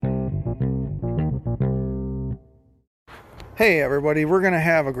Hey everybody, we're going to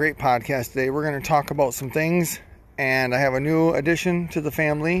have a great podcast today. We're going to talk about some things, and I have a new addition to the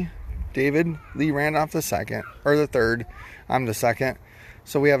family, David Lee Randolph II, or the third. I'm the second.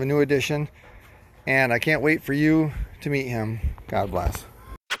 So we have a new addition, and I can't wait for you to meet him. God bless.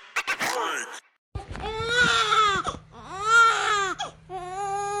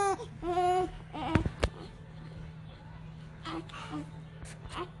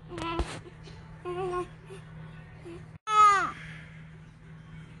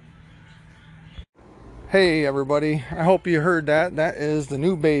 Hey everybody, I hope you heard that. That is the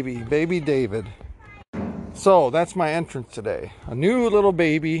new baby David. So that's my entrance today. A new little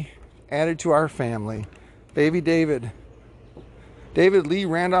baby added to our family. Baby David. David Lee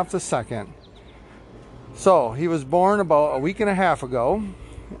Randolph II. So he was born about a week and a half ago.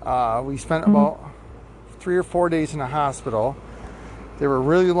 We spent about 3 or 4 days in the hospital. They were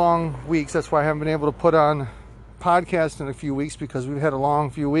really long weeks. That's why I haven't been able to put on podcast in a few weeks, because we've had a long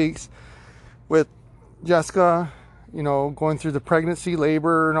few weeks with Jessica, going through the pregnancy,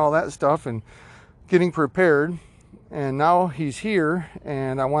 labor, and all that stuff, and getting prepared. And now he's here,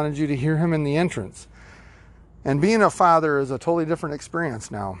 and I wanted you to hear him in the entrance. And being a father is a totally different experience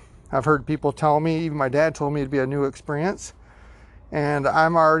now. I've heard people tell me, even my dad told me it'd be a new experience. And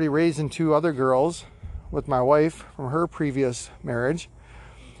I'm already raising 2 other girls with my wife from her previous marriage.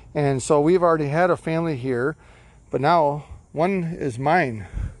 And so we've already had a family here, but now one is mine,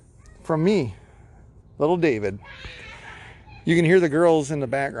 from me. Little David. You can hear the girls in the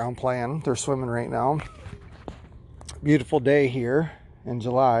background playing. They're swimming right now. Beautiful day here in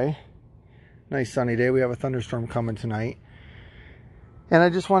July. Nice sunny day. We have a thunderstorm coming tonight. And I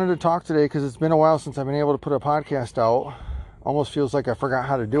just wanted to talk today because it's been a while since I've been able to put a podcast out. Almost feels like I forgot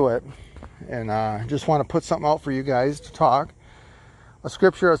how to do it. And I just want to put something out for you guys to talk. A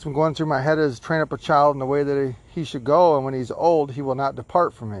scripture that's been going through my head is, train up a child in the way that he should go, and when he's old, he will not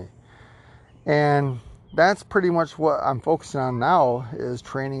depart from me. And that's pretty much what I'm focusing on now, is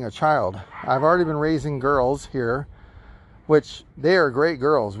training a child. I've already been raising girls here, which they are great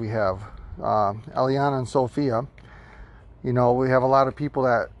girls. We have Eliana and Sophia. We have a lot of people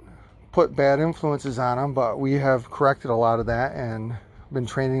that put bad influences on them, but we have corrected a lot of that and been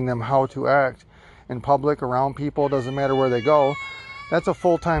training them how to act in public, around people. Doesn't matter where they go. That's a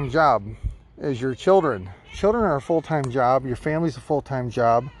full-time job, is your children. Children are a full-time job. Your family's a full-time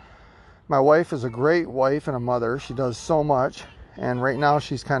job. My wife is a great wife and a mother. She does so much. And right now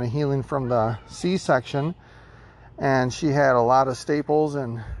she's kind of healing from the C-section. And she had a lot of staples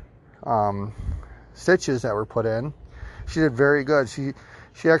and stitches that were put in. She did very good. She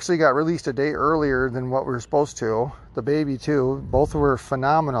actually got released a day earlier than what we were supposed to. The baby too. Both were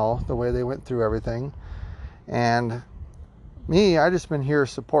phenomenal the way they went through everything. And me, I just been here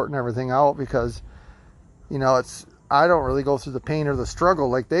supporting everything out because, I don't really go through the pain or the struggle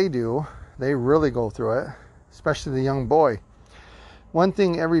like they do. They really go through it, especially the young boy. One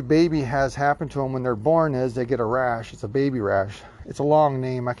thing every baby has happen to them when they're born is they get a rash. It's a baby rash. It's a long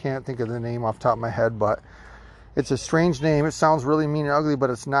name. I can't think of the name off the top of my head, but it's a strange name. It sounds really mean and ugly,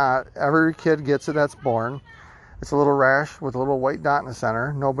 but it's not. Every kid gets it that's born. It's a little rash with a little white dot in the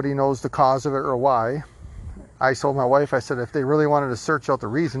center. Nobody knows the cause of it or why. I told my wife, I said, if they really wanted to search out the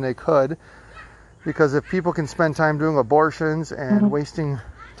reason, they could. Because if people can spend time doing abortions and wasting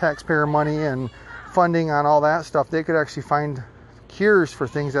taxpayer money and funding on all that stuff, they could actually find cures for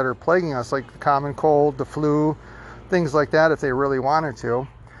things that are plaguing us, like the common cold, the flu, things like that, if they really wanted to.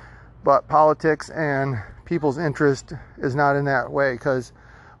 But politics and people's interest is not in that way, because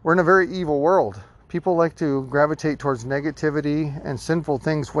we're in a very evil world. People like to gravitate towards negativity and sinful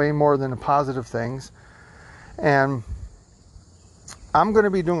things way more than the positive things. And I'm going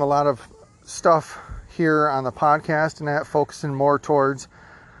to be doing a lot of stuff here on the podcast and that, focusing more towards,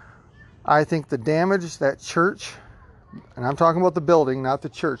 I think, the damage that church, and I'm talking about the building, not the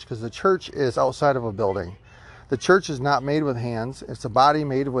church, because the church is outside of a building. The church is not made with hands. It's a body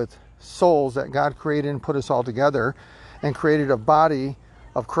made with souls that God created and put us all together and created a body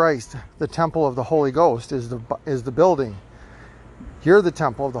of Christ. The temple of the Holy Ghost is the building. You're the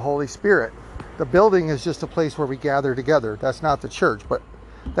temple of the Holy Spirit. The building is just a place where we gather together. That's not the church, but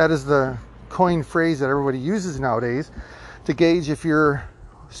that is the coined phrase that everybody uses nowadays to gauge if you're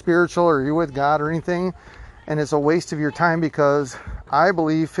spiritual or you're with God or anything. And it's a waste of your time, because I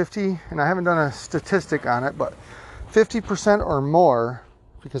believe 50, and I haven't done a statistic on it, but 50% or more,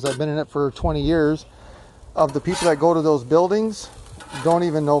 because I've been in it for 20 years, of the people that go to those buildings don't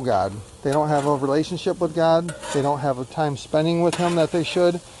even know God. They don't have a relationship with God. They don't have a time spending with Him that they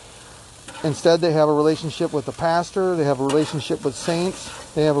should. Instead, they have a relationship with the pastor. They have a relationship with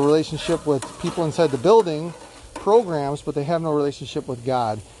saints. They have a relationship with people inside the building programs, but they have no relationship with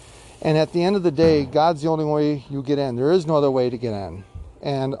God. And at the end of the day, God's the only way you get in. There is no other way to get in.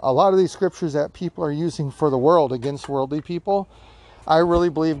 And a lot of these scriptures that people are using for the world against worldly people, I really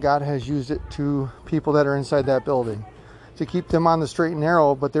believe God has used it to people that are inside that building to keep them on the straight and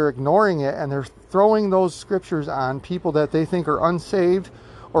narrow, but they're ignoring it, and they're throwing those scriptures on people that they think are unsaved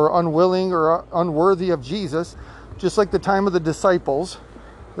or unwilling or unworthy of Jesus, just like the time of the disciples,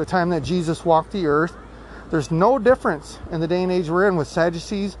 the time that Jesus walked the earth. There's no difference in the day and age we're in with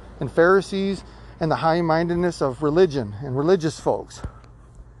Sadducees and Pharisees and the high-mindedness of religion and religious folks.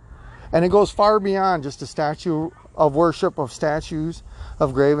 And it goes far beyond just a statue of worship, of statues,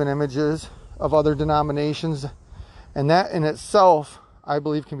 of graven images, of other denominations. And that in itself, I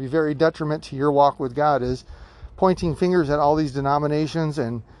believe, can be very detriment to your walk with God, is pointing fingers at all these denominations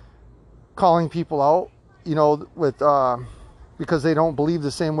and calling people out, with because they don't believe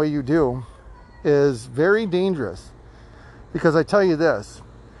the same way you do, is very dangerous. Because I tell you this,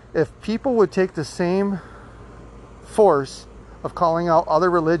 if people would take the same force of calling out other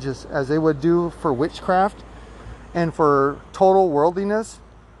religious as they would do for witchcraft and for total worldliness,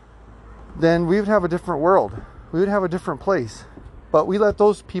 then we would have a different world. We would have a different place. But we let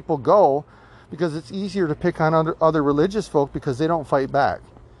those people go because it's easier to pick on other religious folk because they don't fight back.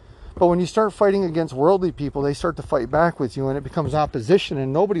 But when you start fighting against worldly people, they start to fight back with you, and it becomes opposition,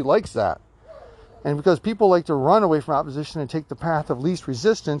 and nobody likes that. And because people like to run away from opposition and take the path of least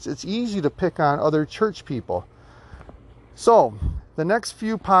resistance, it's easy to pick on other church people. So, the next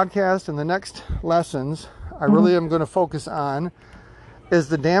few podcasts and the next lessons I really am going to focus on is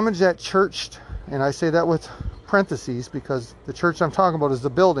the damage that church, and I say that with parentheses because the church I'm talking about is the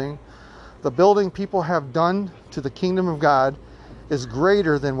building people have done to the kingdom of God is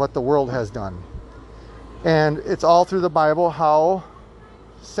greater than what the world has done. And it's all through the Bible how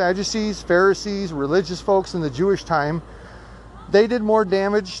Sadducees, Pharisees, religious folks in the Jewish time, they did more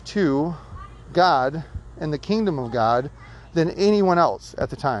damage to God and the kingdom of God than anyone else at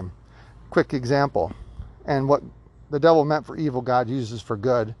the time. Quick example. And what the devil meant for evil, God uses for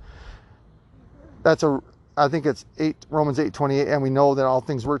good. I think it's Romans 8:28, and we know that all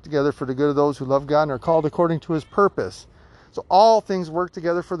things work together for the good of those who love God and are called according to his purpose. So all things work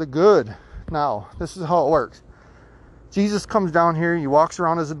together for the good. Now, this is how it works. Jesus comes down here, he walks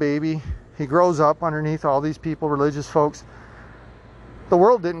around as a baby, he grows up underneath all these people, religious folks. The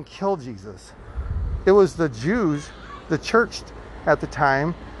world didn't kill Jesus. It was the Jews, the church at the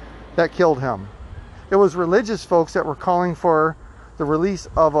time, that killed him. It was religious folks that were calling for the release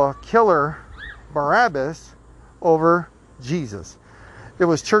of a killer, Barabbas, over Jesus. It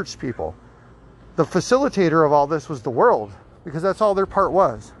was church people. The facilitator of all this was the world, because that's all their part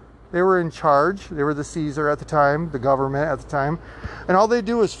was. They were in charge. They were the Caesar at the time, the government at the time. And all they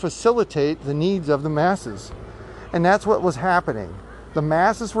do is facilitate the needs of the masses. And that's what was happening. The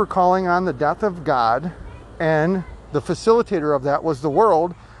masses were calling on the death of God, and the facilitator of that was the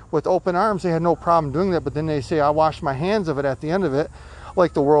world with open arms. They had no problem doing that, but then they say, I wash my hands of it at the end of it,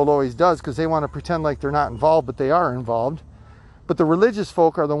 like the world always does, because they want to pretend like they're not involved, but they are involved. But the religious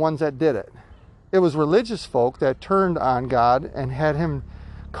folk are the ones that did it. It was religious folk that turned on God and had him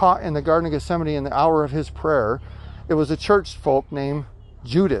caught in the Garden of Gethsemane in the hour of his prayer. It was a church folk named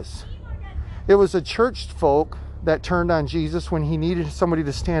Judas. It was a church folk that turned on Jesus when he needed somebody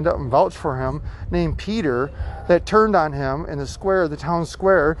to stand up and vouch for him, named Peter, that turned on him in the square, the town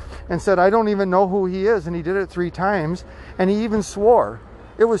square, and said, I don't even know who he is. And he did it 3 times, and he even swore.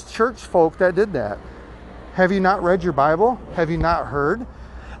 It was church folk that did that. Have you not read your Bible? Have you not heard?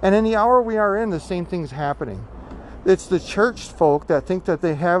 And in the hour we are in, the same thing's happening. It's the church folk that think that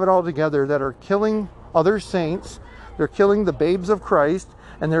they have it all together, that are killing other saints. They're killing the babes of Christ,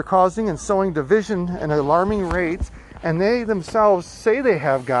 and they're causing and sowing division at alarming rates. And they themselves say they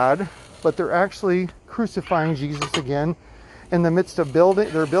have God, but they're actually crucifying Jesus again in the midst of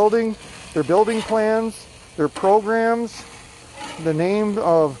their building plans, their programs, the name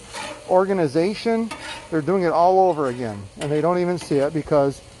of organization. They're doing it all over again, and they don't even see it,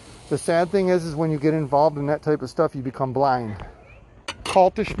 because the sad thing is when you get involved in that type of stuff, you become blind.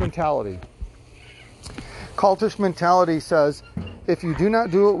 Cultish mentality. Cultish mentality says, if you do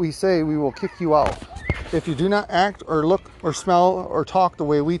not do what we say, we will kick you out. If you do not act or look or smell or talk the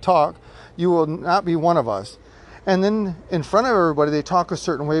way we talk, you will not be one of us. And then in front of everybody, they talk a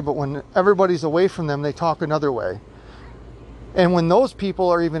certain way, but when everybody's away from them, they talk another way. And when those people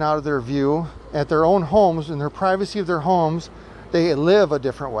are even out of their view, at their own homes, in their privacy of their homes, they live a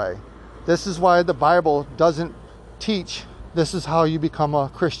different way. This is why the Bible doesn't teach this is how you become a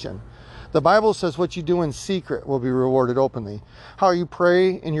Christian. The Bible says what you do in secret will be rewarded openly. How you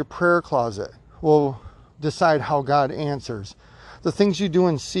pray in your prayer closet will decide how God answers. The things you do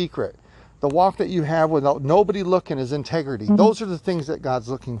in secret, the walk that you have without nobody looking is integrity. Those are the things that God's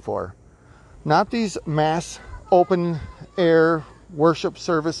looking for. Not these mass open air worship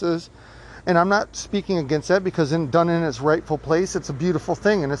services. And I'm not speaking against that, because done in its rightful place, it's a beautiful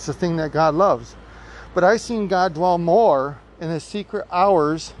thing, and it's the thing that God loves. But I've seen God dwell more in the secret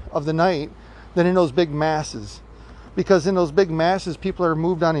hours of the night than in those big masses. Because in those big masses, people are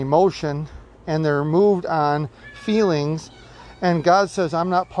moved on emotion, and they're moved on feelings. And God says, I'm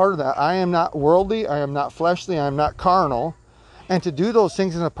not part of that. I am not worldly. I am not fleshly. I am not carnal. And to do those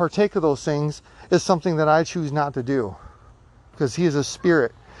things and to partake of those things is something that I choose not to do. Because he is a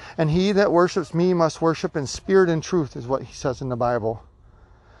spirit. And he that worships me must worship in spirit and truth, is what he says in the Bible.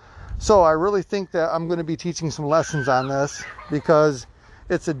 So I really think that I'm going to be teaching some lessons on this, because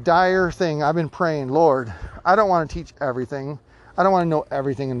it's a dire thing. I've been praying, Lord, I don't want to teach everything. I don't want to know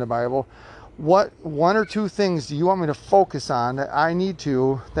everything in the Bible. What one or two things do you want me to focus on that I need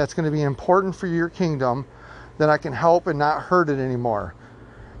to, that's going to be important for your kingdom, that I can help and not hurt it anymore?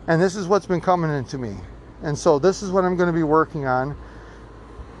 And this is what's been coming into me. And so this is what I'm going to be working on.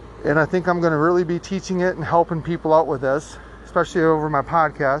 And I think I'm going to really be teaching it and helping people out with this, especially over my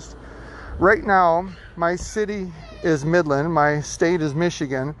podcast. Right now, my city is Midland. My state is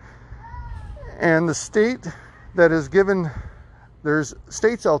Michigan. And the state that is given, there's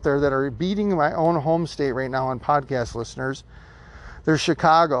states out there that are beating my own home state right now on podcast listeners. There's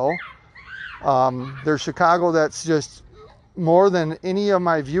Chicago. There's Chicago that's just more than any of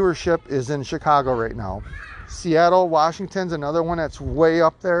my viewership is in Chicago right now. Seattle, Washington's another one that's way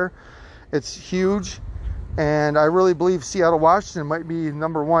up there. It's huge, and I really believe Seattle, Washington might be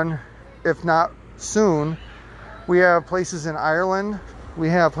number one, if not soon. We have places in Ireland. We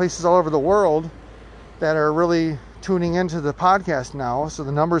have places all over the world that are really tuning into the podcast now, so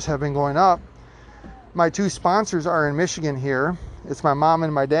the numbers have been going up. My two sponsors are in Michigan here. It's my mom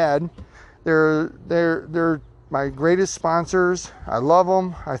and my dad. They're my greatest sponsors. I love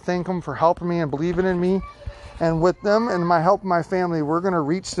them. I thank them for helping me and believing in me. And with them and my help, my family, we're going to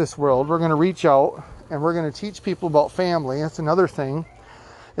reach this world. We're going to reach out, and we're going to teach people about family. That's another thing,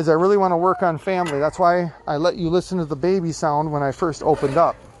 is I really want to work on family. That's why I let you listen to the baby sound when I first opened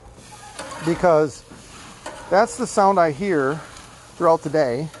up, because that's the sound I hear throughout the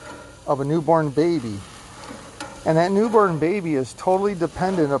day of a newborn baby. And that newborn baby is totally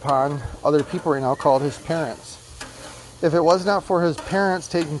dependent upon other people right now, called his parents. If it was not for his parents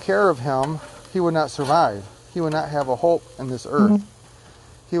taking care of him, he would not survive. He would not have a hope in this earth.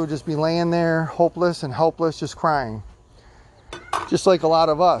 He would just be laying there, hopeless and helpless, just crying. Just like a lot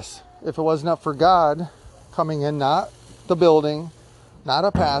of us. If it was not for God coming in, not the building, not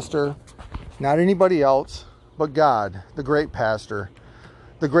a pastor, not anybody else, but God, the great pastor,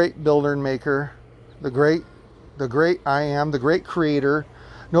 the great builder and maker, the great I am, the great creator.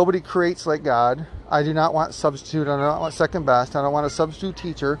 Nobody creates like God. I do not want substitute. I don't want second best. I don't want a substitute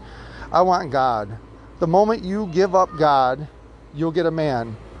teacher. I want God. The moment you give up God, you'll get a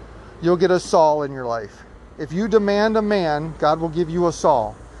man. You'll get a Saul in your life. If you demand a man, God will give you a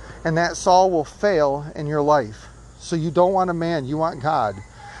Saul. And that Saul will fail in your life. So you don't want a man. You want God.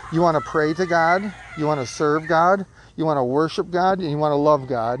 You want to pray to God. You want to serve God. You want to worship God. And you want to love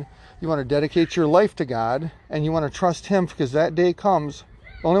God. You want to dedicate your life to God. And you want to trust Him, because that day comes.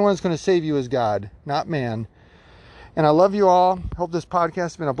 The only one that's going to save you is God, not man. And I love you all. Hope this podcast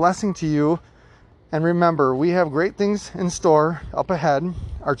has been a blessing to you. And remember, we have great things in store up ahead.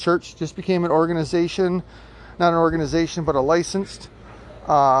 Our church just became an organization, not an organization, but a licensed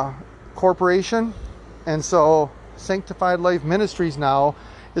corporation. And so Sanctified Life Ministries now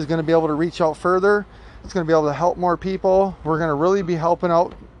is going to be able to reach out further. It's going to be able to help more people. We're going to really be helping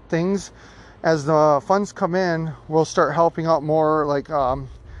out things. As the funds come in, we'll start helping out more, like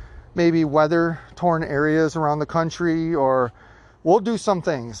maybe weather-torn areas around the country, or we'll do some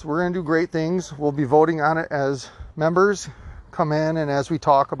things. We're going to do great things. We'll be voting on it as members come in and as we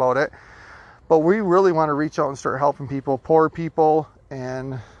talk about it. But we really want to reach out and start helping people, poor people,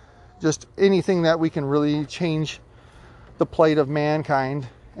 and just anything that we can really change the plight of mankind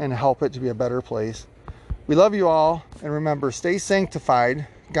and help it to be a better place. We love you all, and remember, stay sanctified.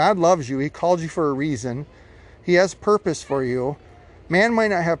 God loves you. He called you for a reason. He has purpose for you. Man might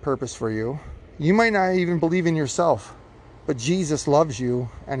not have purpose for you. You might not even believe in yourself. But Jesus loves you,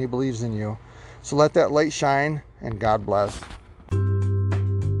 and He believes in you. So let that light shine, and God bless.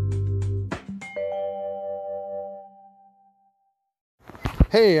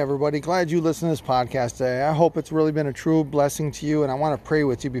 Hey everybody, glad you listened to this podcast today. I hope it's really been a true blessing to you, and I want to pray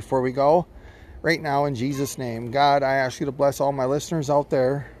with you before we go. Right now, in Jesus' name, God, I ask you to bless all my listeners out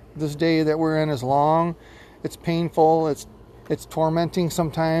there. this day that we're in is long. It's painful. It's tormenting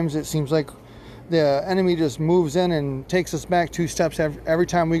sometimes. It seems like the enemy just moves in and takes us back 2 steps every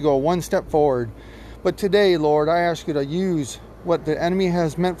time we go 1 step forward. But today, Lord, I ask you to use what the enemy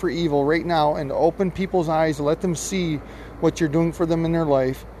has meant for evil right now and to open people's eyes, to let them see what you're doing for them in their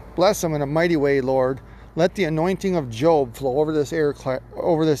life. Bless them in a mighty way, Lord. Let the anointing of Job flow over this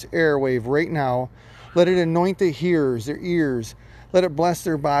airwave right now. Let it anoint the hearers, their ears. Let it bless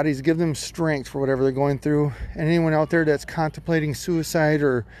their bodies, give them strength for whatever they're going through. And anyone out there that's contemplating suicide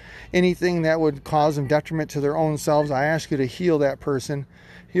or anything that would cause them detriment to their own selves, I ask you to heal that person,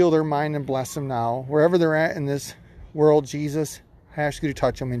 heal their mind, and bless them now. Wherever they're at in this world, Jesus, I ask you to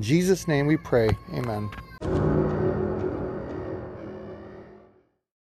touch them. In Jesus' name we pray. Amen.